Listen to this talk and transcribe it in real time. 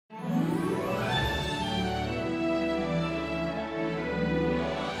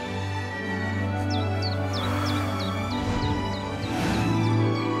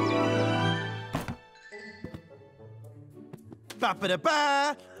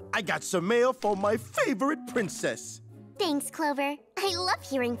Ba-ba-da-ba! I got some mail for my favorite princess. Thanks, Clover. I love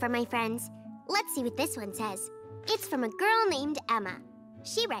hearing from my friends. Let's see what this one says. It's from a girl named Emma.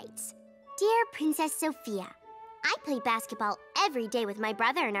 She writes, Dear Princess Sophia, I play basketball every day with my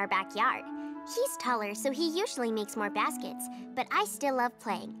brother in our backyard. He's taller, so he usually makes more baskets, but I still love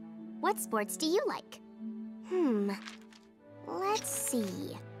playing. What sports do you like? Let's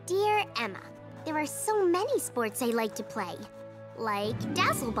see. Dear Emma, there are so many sports I like to play. Like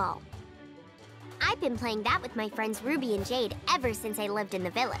dazzle ball. I've been playing that with my friends Ruby and Jade ever since I lived in the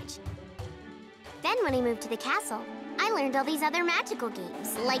village. Then when I moved to the castle, I learned all these other magical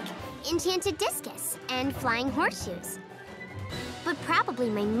games, like enchanted discus and flying horseshoes. But probably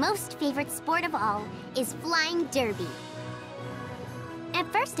my most favorite sport of all is flying derby.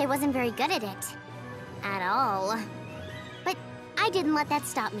 At first, I wasn't very good at it. At all. But I didn't let that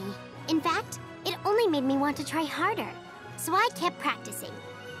stop me. In fact, it only made me want to try harder. So I kept practicing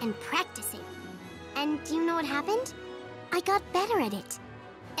and practicing. And do you know what happened? I got better at it.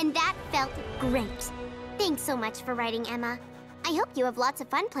 And that felt great. Thanks so much for writing, Emma. I hope you have lots of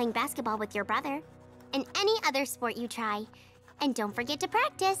fun playing basketball with your brother. And any other sport you try. And don't forget to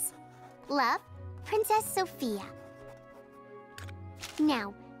practice. Love, Princess Sophia.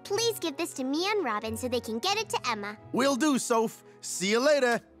 Now, please give this to Mia and Robin so they can get it to Emma. Will do, Soph. See you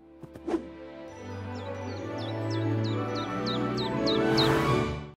later.